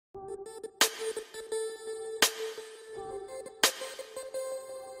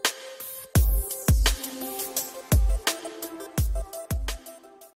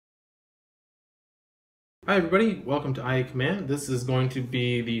Hi everybody, welcome to IA Command. This is going to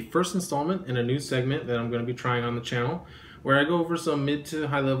be the first installment in a new segment that I'm going to be trying on the channel, where I go over some mid to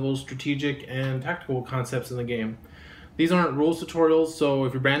high level strategic and tactical concepts in the game. These aren't rules tutorials, so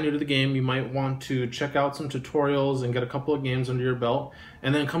if you're brand new to the game, you might want to check out some tutorials and get a couple of games under your belt,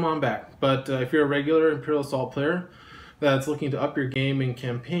 and then come on back. But if you're a regular Imperial Assault player that's looking to up your game in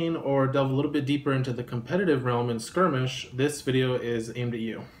campaign or delve a little bit deeper into the competitive realm in skirmish, this video is aimed at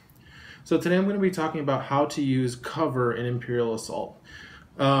you. So today I'm going to be talking about how to use cover in Imperial Assault.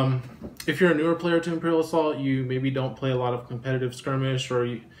 If you're a newer player to Imperial Assault, you maybe don't play a lot of competitive skirmish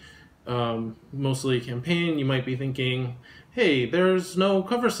or mostly campaign, you might be thinking, hey, there's no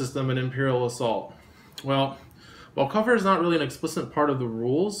cover system in Imperial Assault. Well, while cover is not really an explicit part of the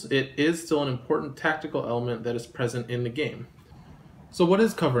rules, it is still an important tactical element that is present in the game. So what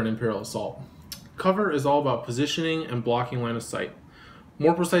is cover in Imperial Assault? Cover is all about positioning and blocking line of sight.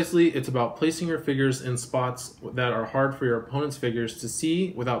 More precisely, it's about placing your figures in spots that are hard for your opponent's figures to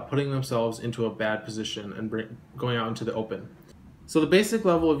see without putting themselves into a bad position and going out into the open. So the basic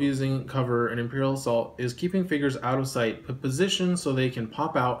level of using cover in Imperial Assault is keeping figures out of sight, but positioned so they can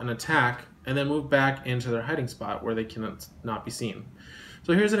pop out and attack, and then move back into their hiding spot where they cannot not be seen.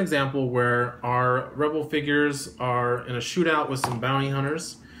 So here's an example where our rebel figures are in a shootout with some bounty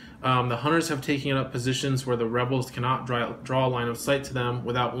hunters. The hunters have taken up positions where the rebels cannot draw a line of sight to them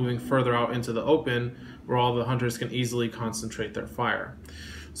without moving further out into the open, where all the hunters can easily concentrate their fire.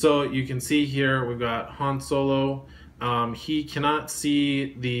 So you can see here we've got Han Solo. He cannot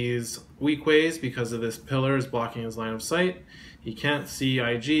see these weak ways because of this pillar is blocking his line of sight. He can't see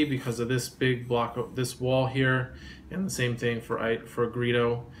IG because of this big block of this wall here, and the same thing for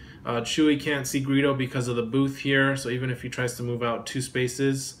Greedo. Chewie can't see Greedo because of the booth here, so even if he tries to move out 2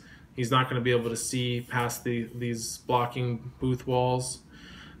 spaces, he's not going to be able to see past these blocking booth walls.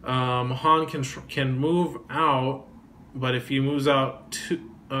 Han can move out, but if he moves out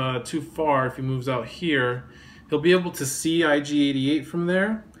too far, if he moves out here, he'll be able to see IG-88 from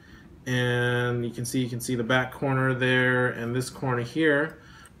there. And you can see the back corner there and this corner here.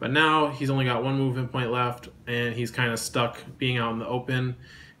 But now he's only got 1 movement point left, and he's kind of stuck being out in the open.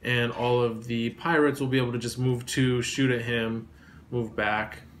 And all of the pirates will be able to just move to shoot at him, move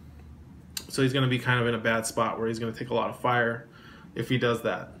back. So he's going to be kind of in a bad spot where he's going to take a lot of fire if he does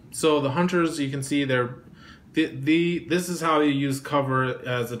that. So the hunters, you can see this is how you use cover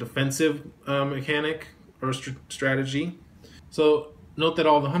as a defensive mechanic or strategy. So note that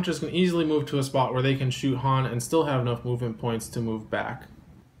all the hunters can easily move to a spot where they can shoot Han and still have enough movement points to move back.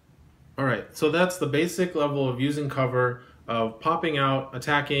 Alright, so that's the basic level of using cover, of popping out,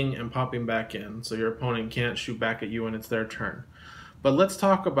 attacking, and popping back in, so your opponent can't shoot back at you when it's their turn. But let's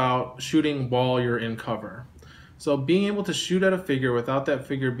talk about shooting while you're in cover. So being able to shoot at a figure without that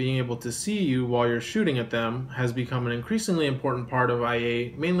figure being able to see you while you're shooting at them has become an increasingly important part of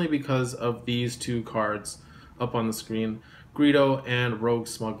IA, mainly because of these 2 cards up on the screen, Greedo and Rogue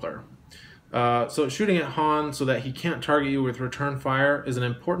Smuggler. So shooting at Han so that he can't target you with return fire is an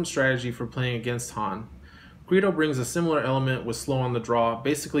important strategy for playing against Han. Greedo brings a similar element with slow on the draw,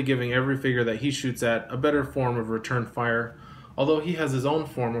 basically giving every figure that he shoots at a better form of return fire, although he has his own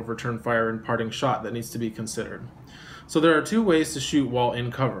form of return fire and parting shot that needs to be considered. So there are 2 ways to shoot while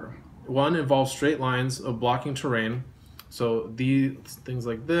in cover. One involves straight lines of blocking terrain, so these things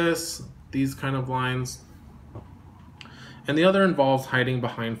like this, these kind of lines, and the other involves hiding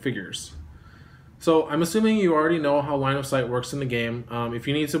behind figures. So I'm assuming you already know how line of sight works in the game. If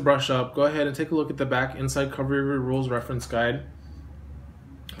you need to brush up, go ahead and take a look at the back inside cover of your rules reference guide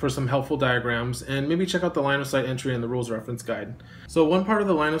for some helpful diagrams, and maybe check out the line of sight entry in the rules reference guide. So one part of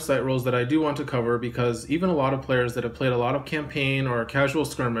the line of sight rules that I do want to cover, because even a lot of players that have played a lot of campaign or casual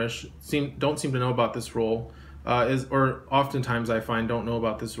skirmish don't seem to know about this rule, or oftentimes I find don't know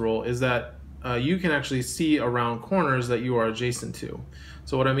about this rule, is that you can actually see around corners that you are adjacent to.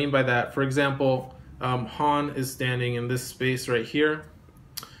 So what I mean by that, for example, Han is standing in this space right here.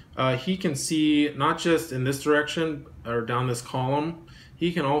 He can see not just in this direction or down this column,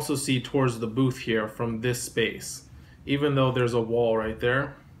 he can also see towards the booth here from this space, even though there's a wall right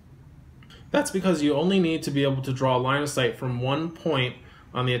there. That's because you only need to be able to draw a line of sight from 1 point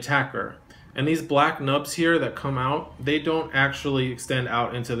on the attacker. And these black nubs here that come out, they don't actually extend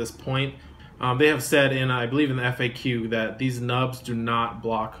out into this point. They have said I believe in the FAQ, that these nubs do not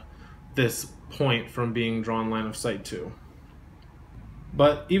block this point from being drawn line of sight to.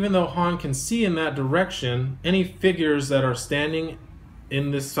 But even though Han can see in that direction, any figures that are standing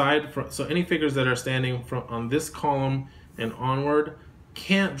in this side, so any figures that are standing on this column and onward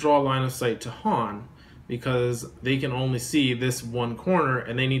can't draw line of sight to Han, because they can only see this one corner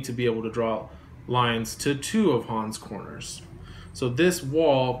and they need to be able to draw lines to 2 of Han's corners. So this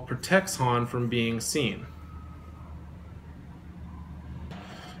wall protects Han from being seen.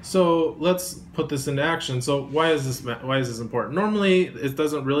 So let's put this into action. So why is this important? Normally it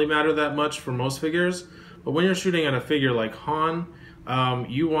doesn't really matter that much for most figures, but when you're shooting at a figure like Han,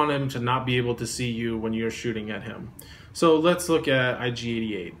 you want him to not be able to see you when you're shooting at him. So let's look at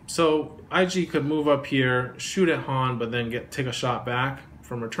IG-88. So IG could move up here, shoot at Han, but then take a shot back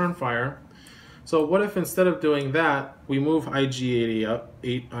from return fire. So what if instead of doing that, we move IG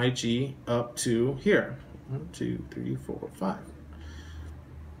up to here? 1, 2, 3, 4, 5.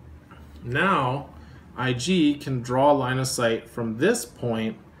 Now, IG can draw a line of sight from this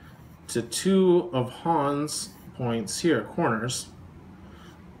point to 2 of Han's points here, corners.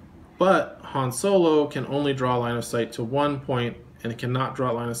 But Han Solo can only draw a line of sight to 1 point and cannot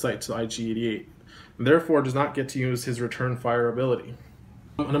draw a line of sight to IG-88, and therefore does not get to use his return fire ability.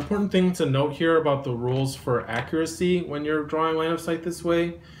 An important thing to note here about the rules for accuracy when you're drawing line of sight this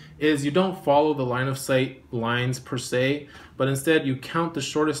way is you don't follow the line of sight lines per se, but instead you count the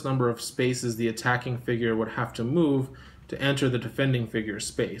shortest number of spaces the attacking figure would have to move to enter the defending figure's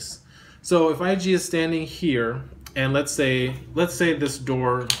space. So if IG is standing here, and let's say this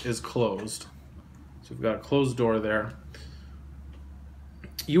door is closed, so we've got a closed door there,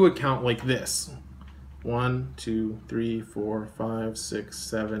 you would count like this: 1, 2, 3, 4, 5, 6,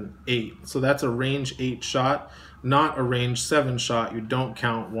 7, 8. So that's a range 8 shot, not a range 7 shot. You don't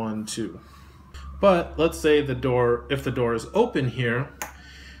count 1, 2. But let's say if the door is open here,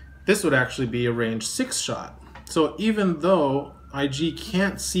 this would actually be a range 6 shot. So even though IG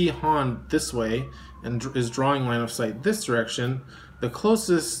can't see Han this way and is drawing line of sight this direction, the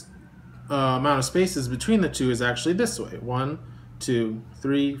closest amount of spaces between the two is actually this way: 1, 2,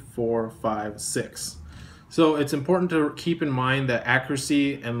 3, 4, 5, 6. So it's important to keep in mind that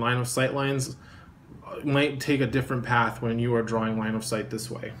accuracy and line of sight lines might take a different path when you are drawing line of sight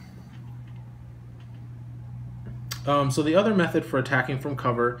this way. So the other method for attacking from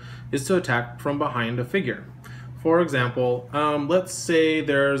cover is to attack from behind a figure. For example, let's say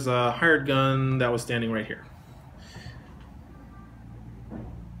there's a hired gun that was standing right here.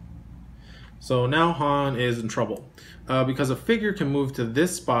 So now Han is in trouble because a figure can move to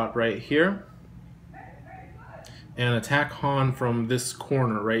this spot right here and attack Han from this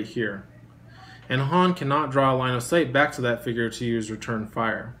corner right here. And Han cannot draw a line of sight back to that figure to use return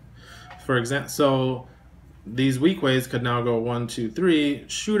fire. For example, so these weak ways could now go 1, 2, 3,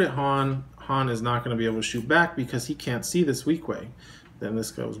 shoot at Han. Han is not going to be able to shoot back because he can't see this weak way. Then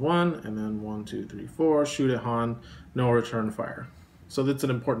this goes 1, and then 1, 2, 3, 4, shoot at Han, no return fire. So that's an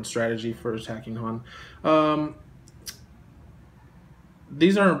important strategy for attacking Han.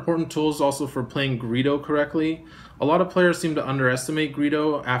 These are important tools also for playing Greedo correctly. A lot of players seem to underestimate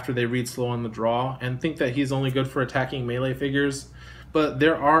Greedo after they read slow on the draw and think that he's only good for attacking melee figures. But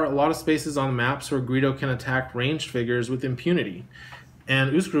there are a lot of spaces on the maps where Greedo can attack ranged figures with impunity.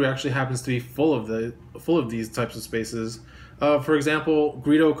 And Uskru actually happens to be full of these types of spaces. For example,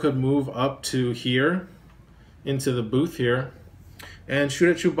 Greedo could move up to here, into the booth here, and shoot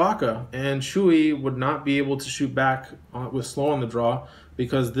at Chewbacca. And Chewie would not be able to shoot back with slow on the draw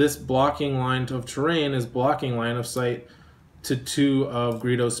because this blocking line of terrain is blocking line of sight to 2 of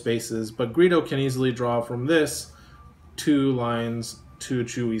Greedo's spaces. But Greedo can easily draw from this 2 lines to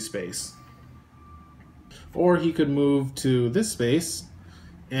Chewie's space. Or he could move to this space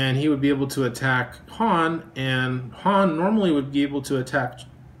and he would be able to attack Han, and Han normally would be able to attack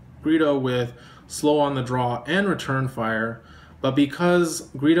Greedo with slow on the draw and return fire, but because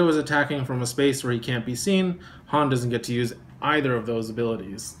Greedo is attacking from a space where he can't be seen, Han doesn't get to use either of those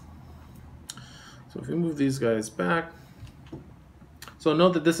abilities. So if we move these guys back, so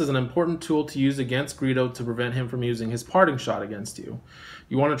note that this is an important tool to use against Greedo to prevent him from using his parting shot against you.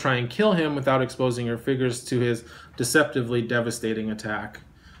 You want to try and kill him without exposing your figures to his deceptively devastating attack.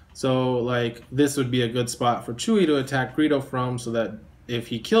 So like this would be a good spot for Chewie to attack Greedo from, so that if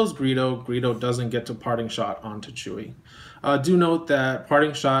he kills Greedo, Greedo doesn't get to parting shot onto Chewie. Do note that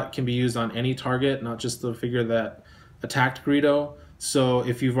parting shot can be used on any target, not just the figure that attacked Greedo. So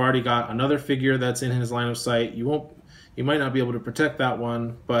if you've already got another figure that's in his line of sight, you might not be able to protect that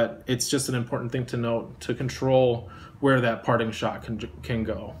one, but it's just an important thing to note to control where that parting shot can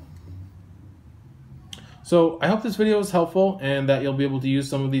go. So I hope this video was helpful and that you'll be able to use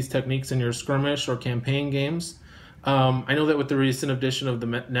some of these techniques in your skirmish or campaign games. I know that with the recent addition of the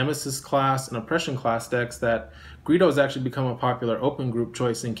Nemesis class and Oppression class decks, that Greedo has actually become a popular open group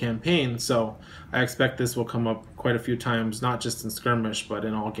choice in campaign, so I expect this will come up quite a few times, not just in skirmish, but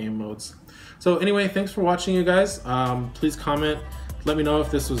in all game modes. So anyway, thanks for watching, you guys. Please comment, let me know if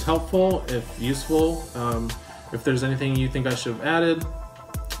this was helpful, if useful, if there's anything you think I should have added.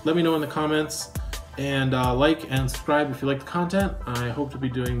 Let me know in the comments, and like and subscribe if you like the content. I hope to be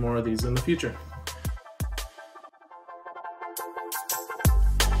doing more of these in the future.